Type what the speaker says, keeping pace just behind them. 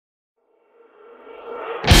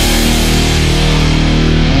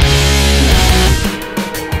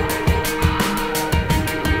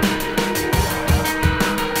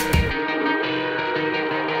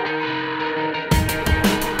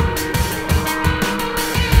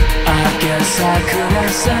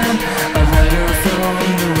Sakura-san, a letter from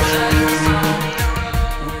the road.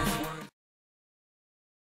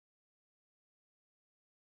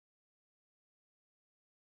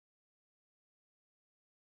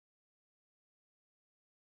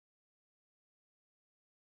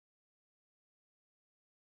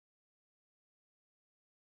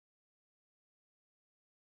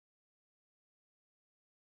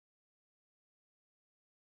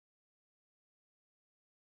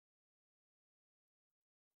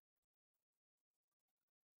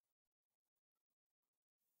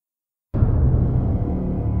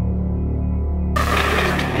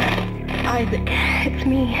 It's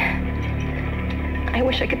me. I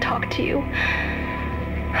wish I could talk to you.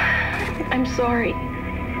 I'm sorry.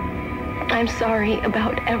 I'm sorry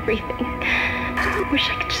about everything. I wish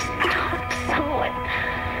I could just talk to someone.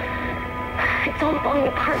 It's all falling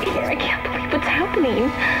apart here. I can't believe what's happening.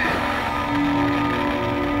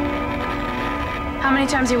 How many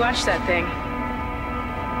times you watched that thing?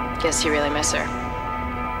 Guess you really miss her.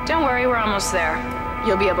 Don't worry, we're almost there.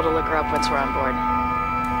 You'll be able to look her up once we're on board.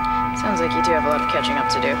 Sounds like you two have a lot of catching up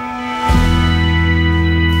to do.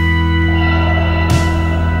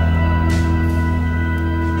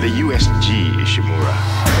 The USG Ishimura,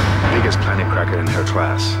 biggest planet cracker in her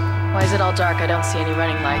class. Why is it all dark? I don't see any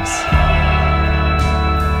running lights.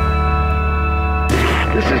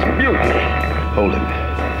 This is Buell. Holden.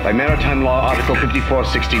 By Maritime Law, Article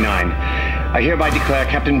 5469, I hereby declare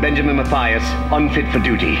Captain Benjamin Mathius unfit for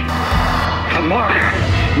duty. The mark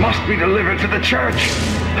must be delivered to the church.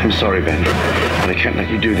 I'm sorry, Ben, but I can't let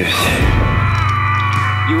you do this.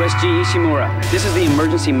 USG Ishimura, this is the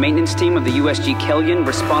emergency maintenance team of the USG Kellion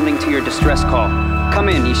responding to your distress call. Come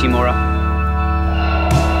in, Ishimura.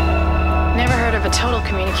 Never heard of a total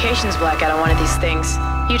communications blackout on one of these things.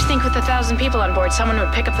 You'd think with 1,000 people on board, someone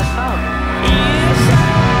would pick up the phone.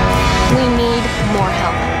 We need more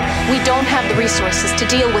help. We don't have the resources to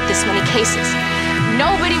deal with this many cases.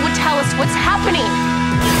 Nobody would tell us what's happening.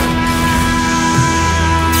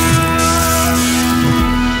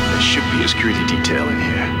 There should be a security detail in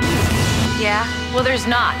here. Yeah? Well, there's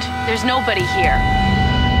not. There's nobody here.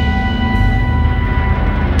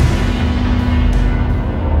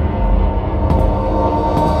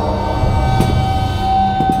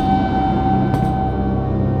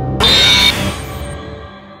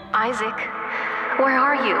 Isaac, where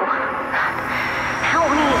are you?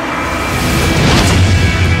 Help me.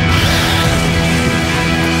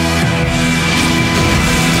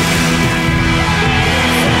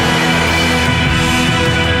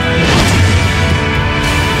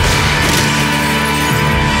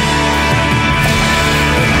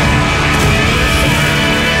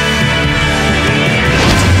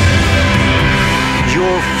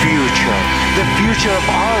 Your future, the future of